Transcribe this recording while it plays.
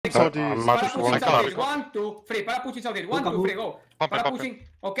pushing southeast. Para pushing southeast. 1, 2, 3. Para pushing southeast. 1, 2, 3. Go. Para pushing.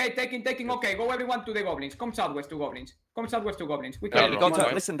 Okay, taking. Okay, go everyone to the goblins. Come southwest to goblins. Come southwest to goblins. We can.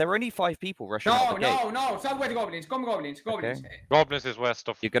 Listen, there are only 5 people rushing out the gate. No. Southwest goblins. Come goblins. Goblins is west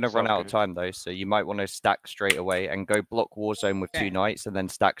of. You're going to run out of time though, so you might want to stack straight away and go block war zone with 2 knights and then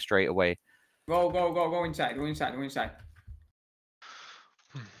stack straight away. Go inside. Go inside.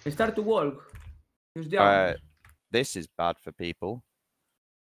 Start to walk. This is bad for people.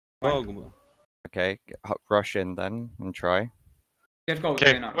 Okay, rush in then and try. Just go.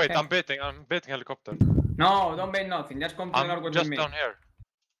 Okay, wait, I'm baiting helicopter. No, don't bait nothing. Just come to the north with me. Just down here.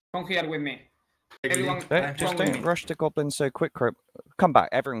 Come here with me. Everyone, don't rush the goblins so quick. Come back,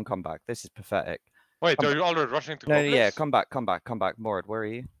 everyone come back. This is pathetic. Wait, are you already rushing to goblins? No, yeah, come back. Morad, where are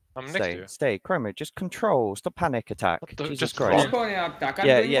you? I'm next to you. Stay. Chromo, just control. Stop panic attack. Jesus Christ.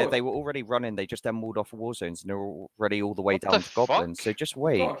 Yeah, they were already running. They just emerald off war zones and they're already all the way down to goblins. So just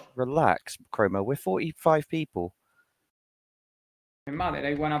wait. Relax, Chromo. We're 45 people. Mother,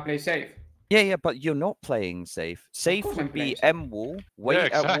 I wanna play safe. Yeah, but you're not playing safe. Safe would be M-wall,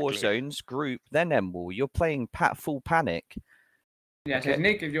 wait at war zones, group, then M-wall. You're playing full panic. Yes,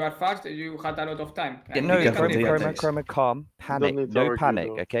 Nick, if you are fast, you had a lot of time. Yeah, no, Chroma, calm, panic, no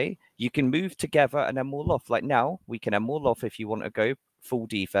panic, okay? You can move together and then wall off. Like now, we can end wall off if you want to go full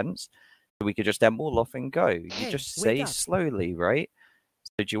defense. We could just end wall off and go. You just say slowly, right?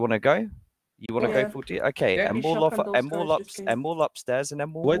 So do you want to go? You want to go full defense? Okay, end wall off, end wall upstairs and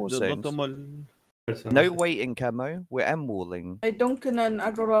end wall war zones. No waiting, Camo. We're M-walling. Duncan and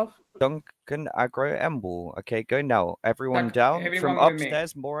aggro. Duncan, aggro, M-wall. Okay, go now. Everyone down. From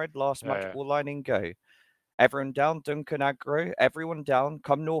upstairs, Morad, last match wall lining, go. Everyone down, Duncan, aggro. Everyone down.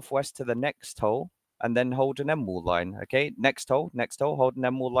 Come northwest to the next hole and then hold an M-wall line. Okay, next hole, hold an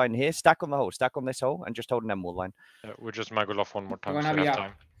M-wall line here. Stack on the hole, stack on this hole and just hold an M-wall line. We'll just maggle off one more time so we have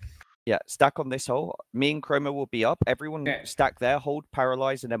time. Yeah, stack on this hole. Me and Chroma will be up. Everyone stack there. Hold,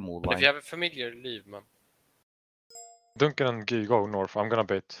 paralyze, and then wall line. If you have a familiar, leave, man. Duncan and Guy go north. I'm gonna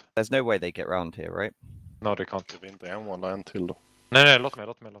bait. There's no way they get round here, right? No, they can't. Det är inte en one line till då. Nej, låt mig.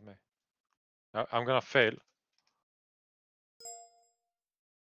 I'm gonna fail.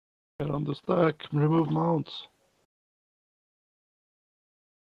 Get on the stack. Remove mounts.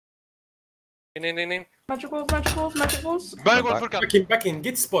 In. Magicals. Back in.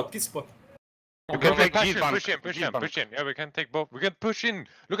 Get spot. You can push in. Yeah, we can take both. We can push in.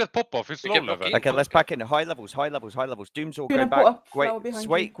 Look at pop-off. It's low level. Okay, let's pack in. High levels. Dooms all go back.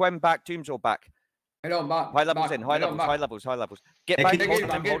 Wait, Gwen back. Dooms all back. High levels in. High levels. Get back.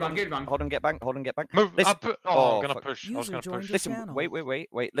 Hold on, get back. Move. Listen. I'm gonna push. I was gonna push. Listen,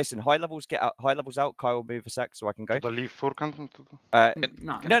 wait. Listen, high levels get out. High levels out. Kyle, move a sec so I can go. No, Furkan's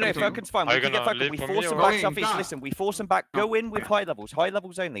fine. We can get Furkan. We force them back southeast. Listen, we force them back. Go in with high levels. High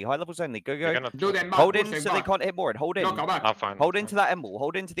levels only. Go. Hold in so they can't hit more. Hold in. I'm fine. Hold into that M-wall.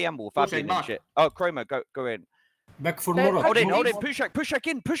 Hold into the M-wall. Fabian and shit. Oh, Chroma, go in. Back for more. Hold in. Push back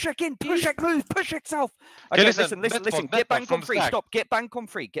in. Push move. Push south. Okay, listen. Get bank on free. Stop. Get bank on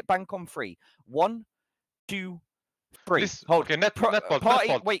free. 1, 2, 3. Hold. Okay, netball.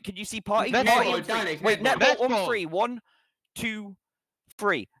 Party. Wait, can you see party? Wait, netball on 3. 1, 2,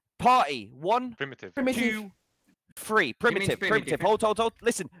 3. Party. 1, 2, 3. Primitive. Hold.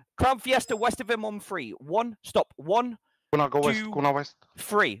 Listen. Crown Fiesta west of him on 3. 1. Stop. 1. Go west.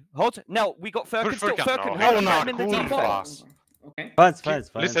 3. Hold. Now we got Furkan still. Furkan. Okay. Fast.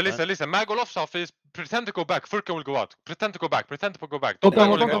 Listen. Maggle off southeast. Pretend to go back. Furkan will go out. Pretend to go back. Don't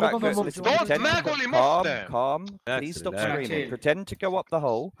maggle him off then. Calm. Please stop screaming. Pretend to go up the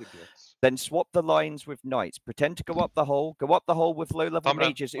hole. Then swap the lines with knights. Pretend to go up the hole. Go up the hole with low-level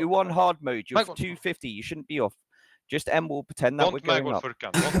mages. Who on hard mode? You're 250. You shouldn't be off. Just M-wall, pretend that we're going up.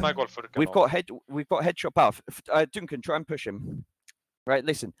 We've got headshot power. Duncan, try and push him. Right,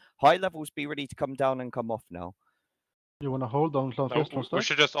 listen. High levels, be ready to come down and come off now. You want to hold down? We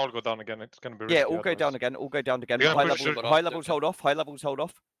should just all go down again. It's going to be risky, all go down again. High levels, hold off.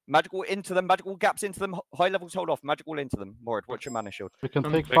 Magical into them. Magical gaps into them. High levels, hold off. Magical into them. Morad, watch your mana shield. We can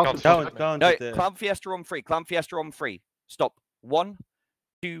take fast. No, Clan Fiesta on 3. Stop. 1,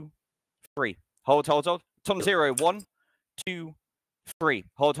 2, 3. Hold. Ton 0. 1, 2, 3.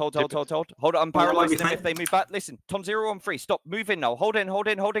 Hold. Hold it. I'm paralyzing them if they move back. Listen. Ton 0 on 3. Stop. Move in now. Hold in.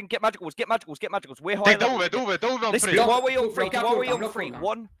 Get magicals. We're high level. Listen. While we on 3.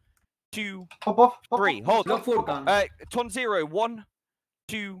 1, 2, 3. Hold. Ton 0. 1,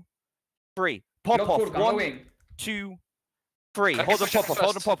 2, 3. Pop off. 1, 2, Free. Hold on, pop off.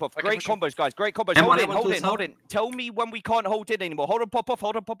 Hold on, pop off. Great combos, guys. Great combos. Hold in, hold in, hold in. Tell me when we can't hold in anymore. Hold on, pop off.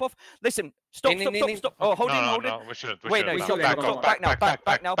 Hold on, pop off. Listen. Stop. Oh, hold in, hold in. No, we shouldn't. Wait, no, stop. Back now.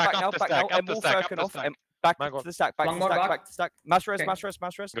 Back now. And more Firkin off. Back to the stack. Back to the stack. Mass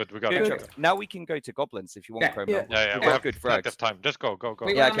res. Good, we got it. Now we can go to goblins if you want, Chrome. Yeah. We have good plenty of time. Just go.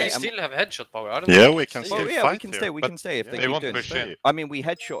 Yeah, okay. We still have headshot power. Yeah, we can still yeah, fight. We can stay if they want to keep push in. I mean, we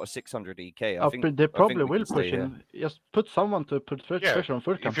headshot a 600 EK. I think they probably we will can push stay in. Just put someone to put pressure on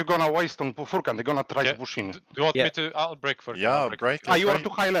Furkan. If you're gonna waste on Furkan, they're gonna try to push in. Do you want me to? I'll break Furkan. Yeah, break. You are too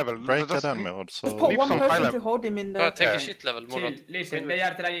high level. Break the enemy. Just put one person to hold him in there. Take a shit level. Listen, they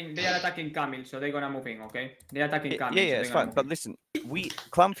are attacking Camille, so they're gonna move in, okay? They're attacking Camille. Yeah, it's fine. But listen,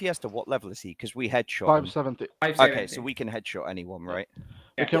 Clan Fiesta, what level is he? Because we headshot 570. Okay, so we can headshot anyone, right?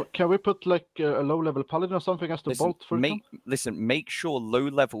 Yeah. Can we put like a low level paladin or something as the bolt for make sure low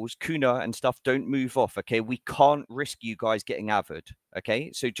levels, Kuna and stuff don't move off, okay? We can't risk you guys getting avid,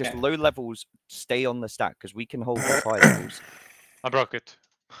 okay? So just low levels stay on the stack because we can hold the high levels. I broke it.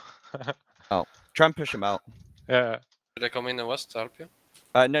 Oh, try and push him out. Yeah. Should I come in the west to help you?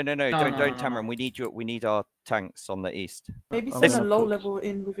 No, don't Tamron. We need you. We need our tanks on the east. Maybe send a low level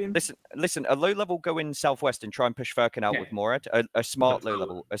in with him. Listen. A low level go in southwest and try and push Firkin out with Morad. A smart low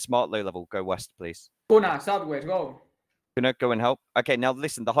level go west, please. Kuna, southwest, go. Kuna, go and help. Okay, now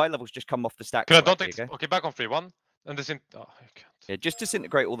listen. The high levels just come off the stack. Kuna, don't take. Okay, back on 3-1 and this. Oh, I can't. Yeah, just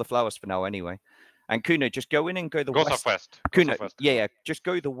disintegrate all the flowers for now, anyway. And Kuna, just go in and go the west. Southwest. Kuna, yeah, just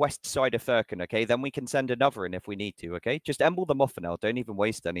go the west side of Firkin, okay? Then we can send another in if we need to, okay? Just emble them off for now. Don't even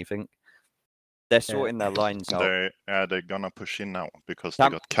waste anything. They're sorting their lines out. They're gonna push in now because they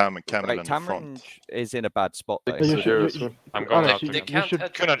got Camille in front. Is in a bad spot though. I'm going out. They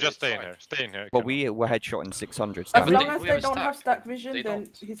can't Kuna, just stay in here. Stay in here. Well, we're headshotting 600. As long as they don't have stack vision, then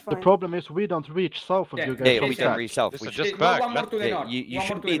he's fine. The problem is we don't reach south of you guys. Yeah, we don't reach south. We just back. One more to the north. You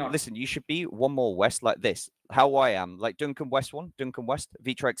should be. Listen, you should be one more west like this. How I am, like Duncan West one, Duncan West,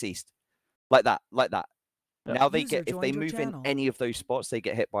 Vitrex East, like that. Yeah. Now they get if they move in any of those spots, they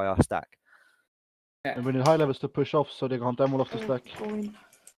get hit by our stack. Yeah. And we need high levels to push off so they can't demo off the stack.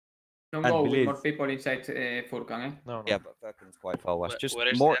 Don't go with more people inside Furkan, eh? No. Yeah, but Furkan's quite far west. Just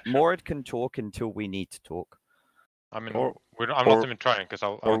Morad can talk until we need to talk. I mean, I'm not even trying because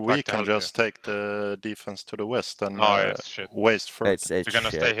Or we can just take the defense to the west and waste for It's You're gonna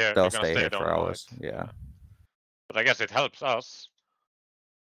stay here. They'll stay here for hours. Yeah. But I guess it helps us.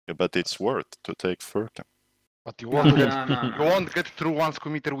 Yeah, but it's worth to take Furkan. But you won't get through one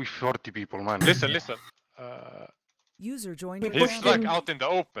square with 40 people, man. Listen. User joined. He's like out in the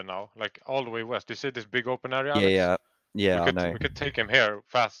open now, like all the way west. You see this big open area? Yeah, I know. We could take him here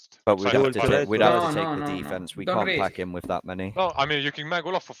fast. But we'd have to take the defense. We can't pack him with that many. No, I mean, you can mag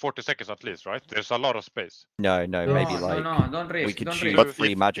off for 40 seconds at least, right? There's a lot of space. No, maybe like... don't risk. We could shoot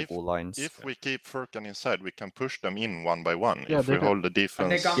 3 magical lines. If we keep Furkan inside, we can push them in one by one. Yeah, if we hold the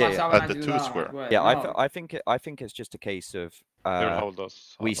defense at the 2 square. Yeah, I think it's just a case of... hold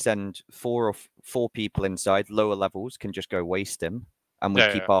us. We send 4 people inside, lower levels can just go waste him, and we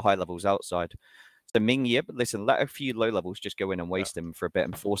keep our high levels outside. So Ming Yip, listen, let a few low levels just go in and waste him for a bit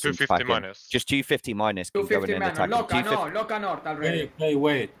and force him to pack in. Just 250 minus can go in and attack him. Loca North already.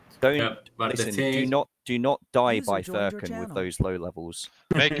 Wait. Don't listen. Do not die by Furkan with those low levels.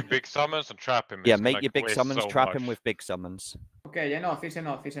 Make your big summons and trap him. Yeah, make your big summons, trap him with big summons. Okay, enough.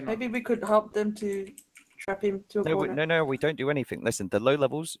 Maybe we could help them to trap him to a corner. No, we don't do anything. Listen, the low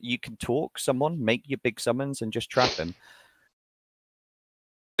levels, you can talk someone, make your big summons and just trap him.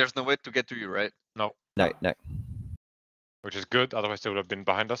 There's no way to get to you, right? No. Which is good, otherwise they would have been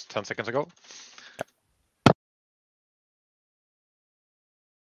behind us 10 seconds ago.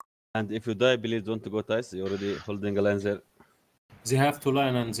 And if you die, please don't go to ice. You're already holding a line there. They have to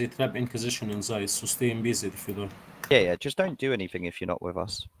line and they trap Inquisition in ice, so stay in busy if you don't. Yeah, just don't do anything if you're not with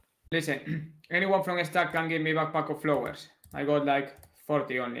us. Listen, anyone from stack can give me backpack of flowers. I got like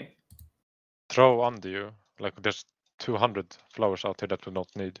 40 only. Throw under you. Like there's 200 flowers out here that we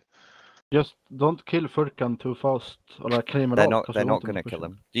don't need. Just don't kill Furkan too fast, or like claim it They're not going to kill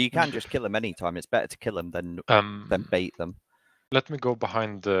him. You can just kill him anytime. It's better to kill him than bait them. Let me go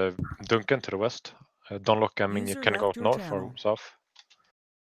behind Duncan to the west. Don't look at me. You can go north or south.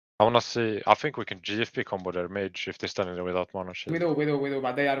 I want to see. I think we can GFP combo their mage if they're standing there without mana shield. We do,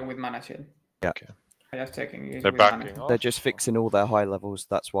 but they are with mana shield. Yeah. Okay. I'm just checking. They're backing. They're just fixing all their high levels.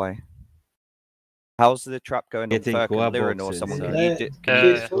 That's why. How's the trap going on Furkan, Liren or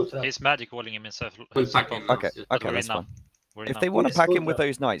someone? He's magic walling him himself. Okay, that's fine. If they want to pack in with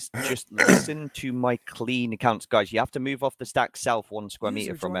those knights, just listen to my clean accounts, guys. You have to move off the stack south 1 square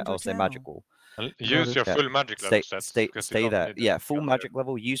meter from it, else they're magical. And use your full magic level sets. Stay there. Yeah, full magic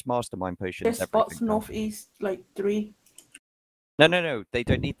level. Use mastermind potions. There's spots northeast, like 3. No. They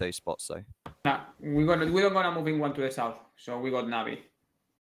don't need those spots though. Nah, we don't gonna move in one to the south. So we got Navi.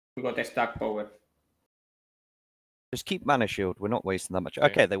 We got a stack power. Just keep mana shield. We're not wasting that much.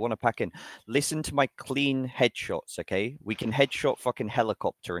 Okay, they want to pack in. Listen to my clean headshots, okay? We can headshot fucking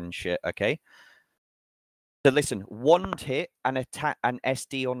helicopter and shit, okay? So listen, wand hit and attack and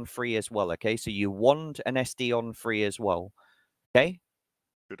SD on 3 as well, okay? So you wand and SD on 3 as well, okay?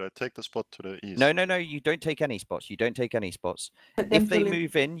 Should I take the spot to the east? No. You don't take any spots. You don't take any spots. If they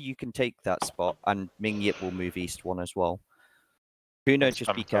move in, you can take that spot, and Ming Yip will move east 1 as well. Kuno,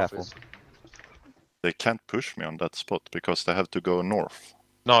 just be careful. They can't push me on that spot because they have to go north.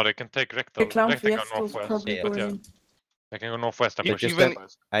 No, they can take rectal. The Clown They can go Fiesta's northwest. probably Yeah, going yeah. in. They can go northwest and push.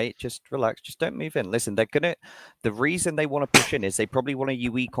 Hey, just relax. Just don't move in. Listen, they're gonna. The reason they want to push in is they probably want to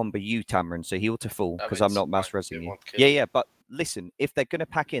UE combo you, Tamarin, so heal to full because I'm not mass resing you. Yeah. But listen, if they're gonna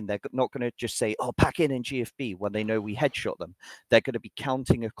pack in, they're not gonna just say, "Oh, pack in GFB" when they know we headshot them. They're gonna be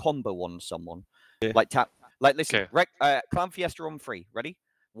counting a combo on someone. Yeah. Like listen, Clown Fiesta on 3. Ready?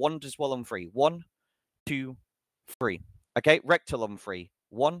 Wand as well on 3. 1, 2, 3. Okay, rectal on 3.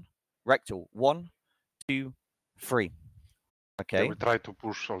 1, rectal. 1, 2, 3. Okay. Yeah, we try to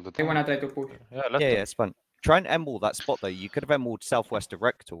push all the They time. wanna try to push. Yeah, it's fun. Try and emerald that spot though. You could have emerald southwest of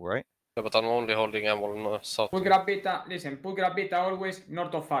rectal, right? Yeah, but I'm only holding emerald south. Put Gravita, listen, put Gravita always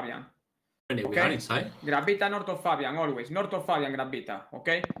north of Fabian. Okay? Gravita north of Fabian, always. North of Fabian, Gravita,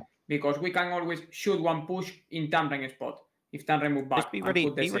 okay? Because we can always shoot one push in Tamren spot. If Tamren move back. Just be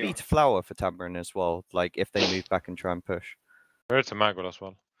ready to flower for Tamrin as well. Like if they move back and try and push. Ready to Magol as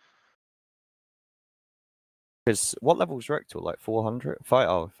well. Because what level is rectal? Like 400?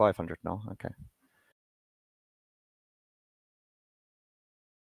 500 now. Okay.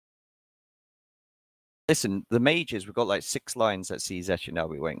 Listen, the mages, we've got like 6 lines at CZ, you know,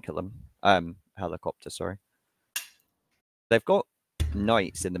 we won't kill them. Helicopter, sorry. They've got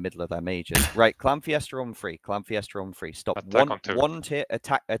knights in the middle of their mages. Right, Clan Fiesta on 3. Clan Fiesta on 3. Stop. One hit,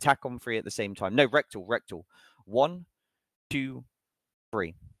 attack on 3 at the same time. No, rectal. 1, 2,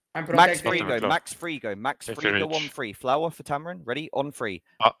 3. Max free go. Max free go on 3. Flower for Tamarin. Ready? On 3.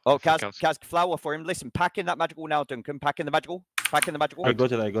 Oh, Kaz, flower for him. Listen, pack in that magical now, Duncan. Pack in the magical. I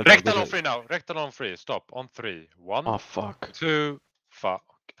got it. Rectal on 3 now. Rectal on 3. Stop. On 3. 1. Oh, fuck. 2. Fuck.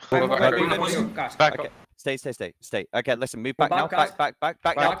 Back up. Stay. Okay, listen, move back now. Back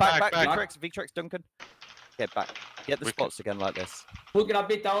now. Back. Victrix, Duncan. Get back. Get the spots again like this. Put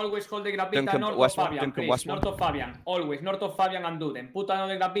Gravita, always hold the Gravita north of Fabian, please. North of Fabian, always. North of Fabian and Duden. Put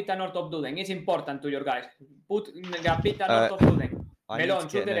another Gravita north of Duden. It's important to your guys. Put Gravita north of Duden. Melon,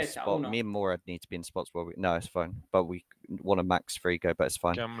 shoot the spot. Me and Morad need to be in spots where we... No, it's fine. But we want a max free go, but it's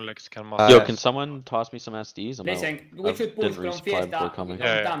fine. Yo, can someone toss me some SDs? Listen, we should push from Fiesta on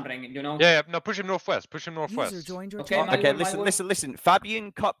Tamring, you know? Yeah, no, push him northwest. Okay, listen.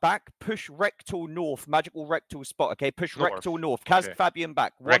 Fabian, cut back. Push rectal north. Magical rectal spot, okay? Push rectal north. Kaz, Fabian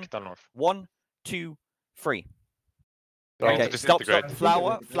back. Rectal north. 1, 2, 3. Okay, stop.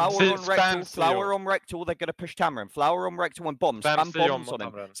 Flower on rectal. They're gonna push Tamarin. Flower on rectal and bombs. Spam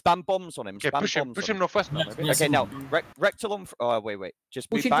bombs on him. Push him northwest now. Okay, now rectal on. Oh, wait.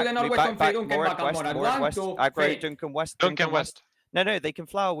 Just move back. Move back. Morad west. Aggro. Duncan west. No. They can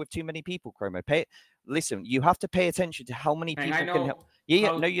flower with too many people. Chromo. Listen, you have to pay attention to how many people can help.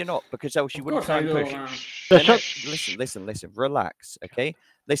 Yeah. No, you're not, because else you wouldn't try and push. Listen. Relax. Okay.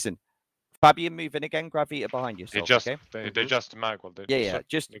 Listen. Fabian, move in again. Gravita behind yourself. They just Magwell.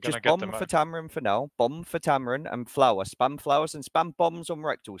 Just bomb for Tamarin for now. Bomb for Tamarin and flower. Spam flowers and spam bombs on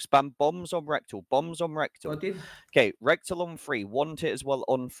rectal. Spam bombs on rectal. Bombs on rectal. Okay, rectal on 3. 1 hit as well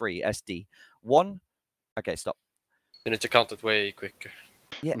on 3. SD. 1. Okay, stop. You need to count it way quicker.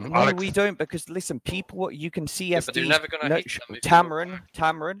 Yeah, no, we don't, because listen, people, you can see SDs. But you're never gonna hit them.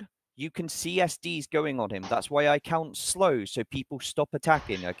 Tamarin. You can see SDs going on him. That's why I count slow, so people stop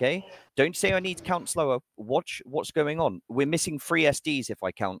attacking, okay? Don't say I need to count slower. Watch what's going on. We're missing 3 SDs if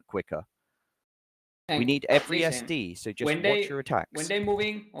I count quicker. We need every SD, so just watch your attacks. When they're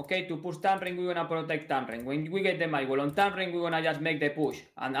moving, okay, to push Tamring, we're going to protect Tamring. When we get the Magwell on Tamring, we're going to just make the push.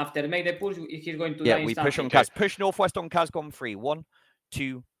 And after make the push, he's going to die. Yeah, we push on Kaz. Push northwest on Kaz, gone 3. 1,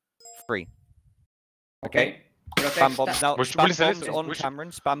 2, 3. Okay. Spam bombs now. Spam bombs on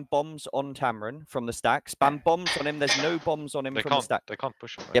Tamarin. Spam bombs on Tamarin from the stack. Spam bombs on him. There's no bombs on him from the stack. They can't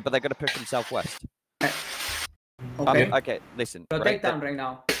push him. Yeah, but they're going to push him southwest. Okay. Okay, listen. Protect Tamarin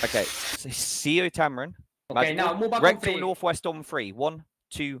now. Okay. See you, Tamarin. Okay, now move back on Rectal 3. northwest on 3. 1,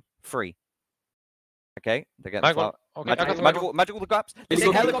 2, 3. Okay, they're getting Magical. Okay, magical the gaps. There's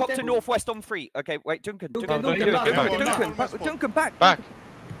a helicopter northwest on 3. Okay, wait, Duncan, what are you doing? Duncan, back.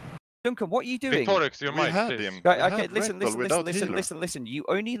 Duncan, what are you doing? We had him. Okay, listen. You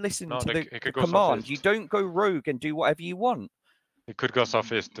only listen to the command. You don't go rogue and do whatever you want. He could go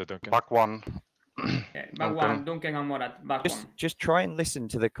southeast, Duncan. Back 1. Yeah, back 1, Duncan and Morat. Back 1. Just try and listen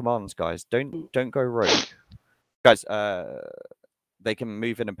to the commands, guys. Don't go rogue. Guys, they can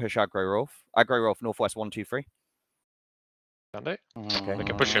move in and push aggro Rolf. Aggro Rolf, northwest 1, 2, 3. Can they? Okay. They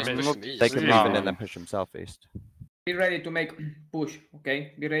can push him east. They can move in and then push him southeast. Be ready to make push,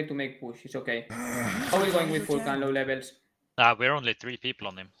 okay? Be ready to make push. It's okay. How are we going with Vulcan low levels? We're only 3 people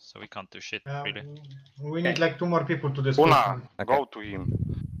on him, so we can't do shit, really. We need like 2 more people to this. Una, go to him.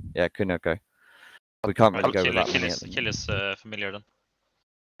 Yeah, Kuno, go. We can't really go with that many. Kill is familiar then.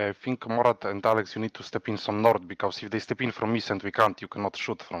 I think Morat and Alex, you need to step in some north, because if they step in from east and we can't, you cannot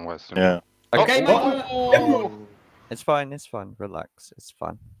shoot from west. You know? Yeah. Okay, It's fine, relax, it's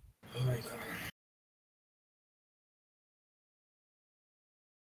fine. Oh my god.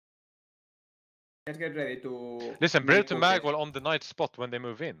 Let's get ready to... Listen, bring to Magwell on the night spot when they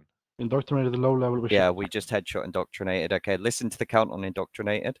move in. Indoctrinated low level. Yeah, we just headshot indoctrinated. Okay, listen to the count on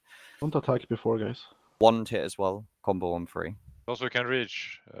indoctrinated. Don't attack before, guys. 1 hit as well. Combo on 3. Also, we can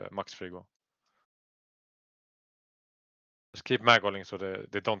reach max Frigo. Just keep Magwelling so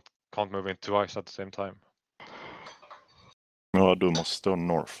they can't move in twice at the same time. Ja, du måste stå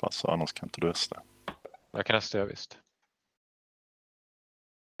north, alltså, annars kan inte du SD. Jag kan SD, visst.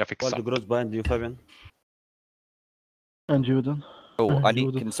 Jag fixar. Wild grows behind you, Fabian. And you then. Oh,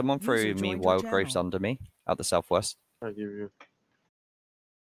 can someone throw me wild graves under me at the southwest? I give you.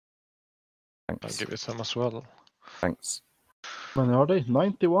 Thanks. I'll give you some as well. Thanks. When are they?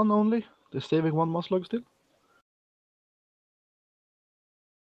 91 only? They're saving 1 Muslug still?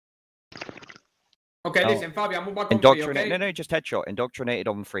 Okay, listen, Fabian, move back on 3, okay? No, just headshot. Indoctrinated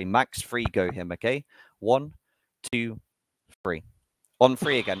on 3. Max 3, go him, okay? 1, 2, 3. On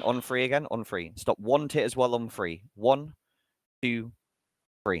 3 again, on 3 again, on 3. Stop 1 hit as well on 3. 1, 2,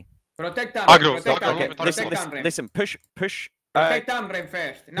 3. Protect Tamren, okay, listen, push. Protect Tamren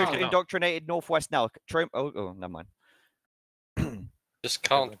first. Push indoctrinated northwest now. Oh, never mind. Just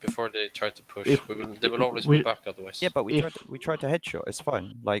count before they try to push. They will always be back otherwise. Yeah, but we tried to headshot. It's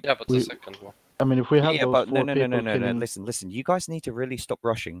fine. Like yeah, but the second one. I mean, if we have those but four no. Listen. You guys need to really stop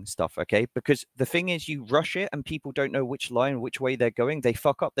rushing stuff, okay? Because the thing is, you rush it and people don't know which line, which way they're going. They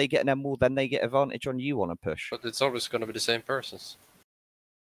fuck up. They get an emerald, then they get advantage on you on a push. But it's always going to be the same persons.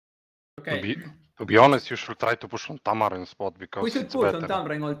 Okay. To be honest, you should try to push on Tamarin spot because we should it's push better. on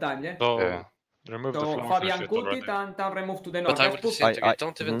Tamren all time, yeah? Yeah. Remove the Fabian cook it and Tamren move to the north. But I would disintegrate.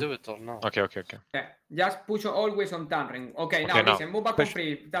 Don't even do it all now. Okay. Yeah, just push always on Tamren. Okay, now listen, move back on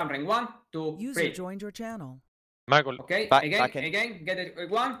 3. Tamren, 1, 2, 3. User joined your channel. Magwell. Okay, back again, get it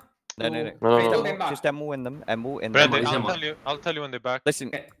 1. No. Just emerald in them. Emerald in them. I'll tell you when they're back. Listen.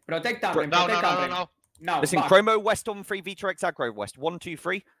 Okay. Protect Tamren. Protect Tamren. No. Listen, back. Chromo west on 3. Vtrex aggro west. 1, 2,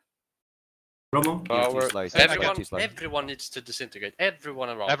 3. Everyone needs to disintegrate. Everyone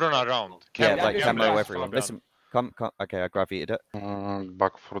around. Everyone around. Yeah, like camo everyone. Listen, come. Okay, I gravitated it.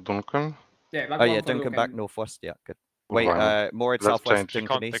 Back for Duncan. Yeah, back Duncan, Duncan back northwest. Yeah, good. Wait, more at southwest.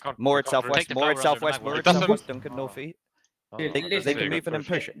 Duncan east. More at southwest. More at southwest. More at southwest. Duncan northeast. They can move in and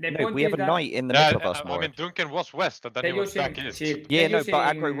push it. No, we have a knight in the middle of us, more. I mean, Duncan was west, and then he was back east. Yeah, no,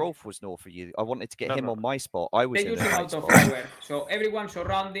 but Aggro Rolf was north for you. I wanted to get him on my spot. I was in the right spot. So everyone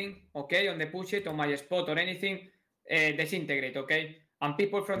surrounding, okay, on the push it, on my spot or anything, disintegrate, okay? And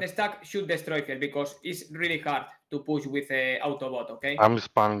people from the stack should destroy field because it's really hard to push with Autobot, okay? I'm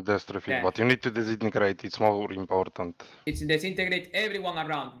spamming destroy field, but you need to disintegrate. It's more important. It's disintegrate everyone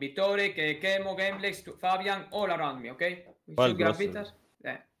around. Vitorek, Kemo, Gamelex, Fabian, all around me, okay?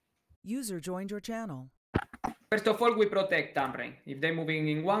 Yeah. User joined your channel. First of all, we protect Tamren. If they're moving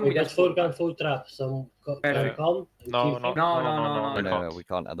in 1, we just full trap. So come. No, we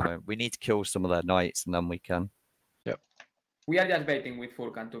can't at the moment. We need to kill some of their knights and then we can. Yep. We are just baiting with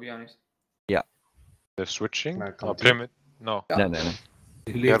Vulcan, to be honest. Yeah. They're switching. No. No.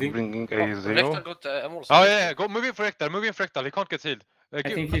 They're bringing a 0. Oh yeah, go moving for Rektal. Moving for Rektal. He can't get healed. I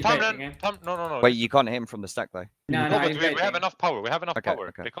think he's baiting, No. Wait, you can't hit him from the stack though. No, but we have enough power. We have enough power.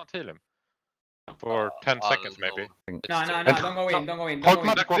 Okay. They can't heal him. For 10 seconds maybe. No, don't go in. Hold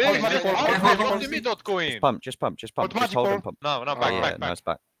me, don't go in. Just pump. Just hold and pump. No, back. No, it's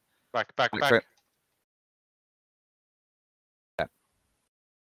back. Back. Yeah.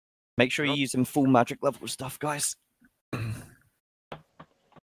 Make sure you're using full magic level stuff, guys.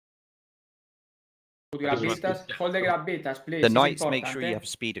 Put Gravitas. Hold the Gravitas, please. The It's knights, important, make sure you have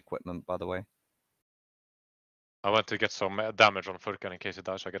speed equipment, by the way. I want to get some damage on Furkan in case he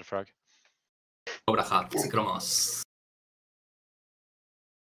dies, so I get a frag. Cobra Hat, Cromas.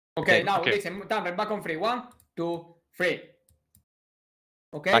 Okay, now listen, Tamren, back on 3. 1, 2, 3.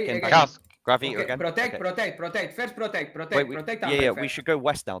 Okay, Back in, again. back in. Gravitar Okay, again. protect, Okay. protect. First protect, Wait, protect yeah, Tamren we first. should go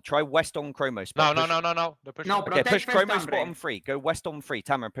west now. Try west on Chromo spot. No. No, Okay, protect push first Chromo spot Tamren. on 3. Go west on 3.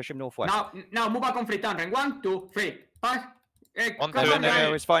 Tamron, push him northwest. Now move back on 3, Tamren. 1, 2, 3. Pass.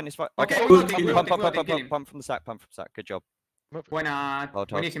 No, it's fine. Okay, pump from the sack, Good job. Buena,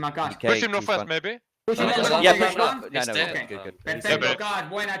 buenísima, Cas. Push him northwest, maybe? Push him northwest. Yeah, push north. north. No, good. Perfecto, Cas.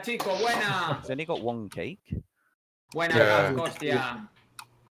 Buena, chico, buena. He's only got 1 cake. Buena, Cas, hostia.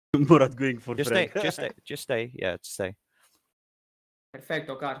 Murat going for Just stay. Yeah, just stay.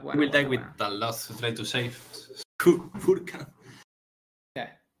 Perfecto, Cas. Buena. We'll die with Dallas to try to save Furkan. Yeah.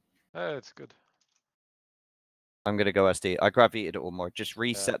 It's good. I'm gonna go SD. I gravitated it all more. Just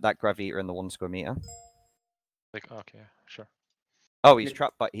reset that gravitator in the 1 square meter. Okay, sure. Oh, he's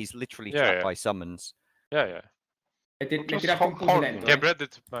trapped by. He's literally trapped by summons. Yeah. Get ready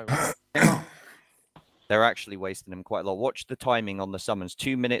to. They're actually wasting him quite a lot. Watch the timing on the summons.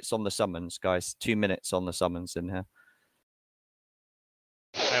 2 minutes on the summons, guys. 2 minutes on the summons in here.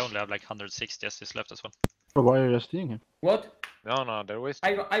 I only have like 160 SDs left as well. But why are you SDing him? What? No, they're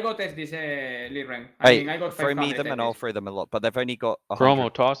wasting. I got SDs, Liren. Hey, I got throw me them and I'll throw them a lot. But they've only got 100. Chromo,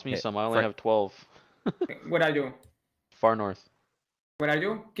 toss me some. I only have 12. Where are you? Far north. Where are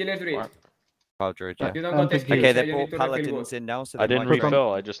you? Killer's Druid. Druid, yeah. You don't got SDs. Okay, they brought paladins in now, so I didn't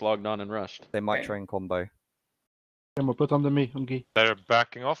refill. I just logged on and rushed. They might try and combo. We'll put on me, Ungi. They're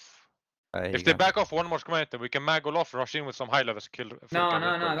backing off. If they go. back off one more commander, we can maggle off, rush in with some high levels, kill. No,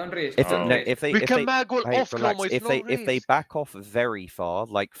 don't risk. If they maggle off, relax. If they back off very far,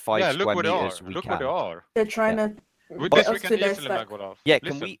 like 5 square meters, we look can. where they are. They're trying to. With this, we can easily maggle off. Yeah,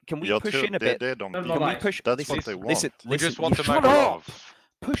 can we push in a bit? Can we push? That's what they want. Listen, we just want to shut maggle up. off.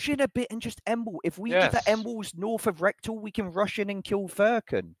 Push in a bit and just emble. If we get the embles north of Rectal, we can rush in and kill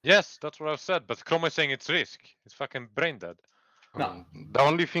Furkan. Yes, that's what I've said. But Chroma is saying it's risk. It's fucking brain dead. No. The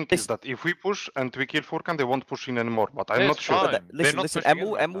only thing is that if we push and we kill Furkan, they won't push in anymore. But I'm not sure. Listen,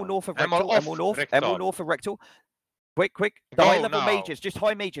 emble north of Rectal, emble north of Rectal. Quick. The high level mages, just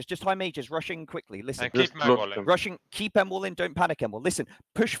high mages, rushing quickly. Listen. And keep Magwell. Rushing, keep Emwell in, don't panic Emwell. Listen,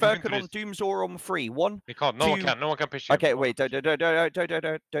 push Furkan on Doomsaur on 3. 1. We can't, no one can push you. Okay, wait, don't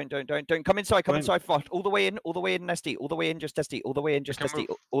come inside fast. All the way in SD, all the way in just SD, all the way in just SD,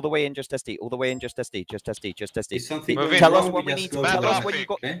 all the way in just SD, all the way in just SD, just SD. Tell us when we need to, tell us when you've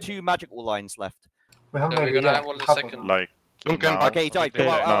got 2 magical lines left. We're gonna have one the second. Like. Okay, he died. Go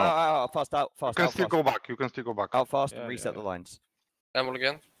out, fast. You can still go back. You can still go back. Out fast and reset the lines. Amble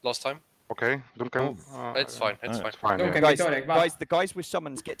again. Last time. Okay, Duncan. It's fine. It's fine. Guys, the guys with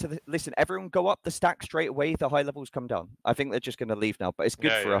summons get to the. Listen, everyone go up the stack straight away. The high levels come down. I think they're just going to leave now, but it's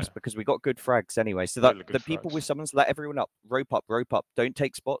good for us because we got good frags anyway. So that the people with summons, let everyone up. Rope up. Don't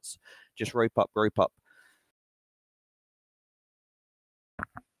take spots. Just rope up.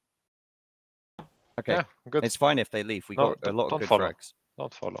 Okay, good. It's fine if they leave. We got a lot of good frags.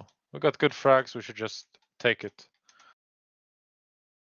 Don't follow. We got good frags. We should just take it.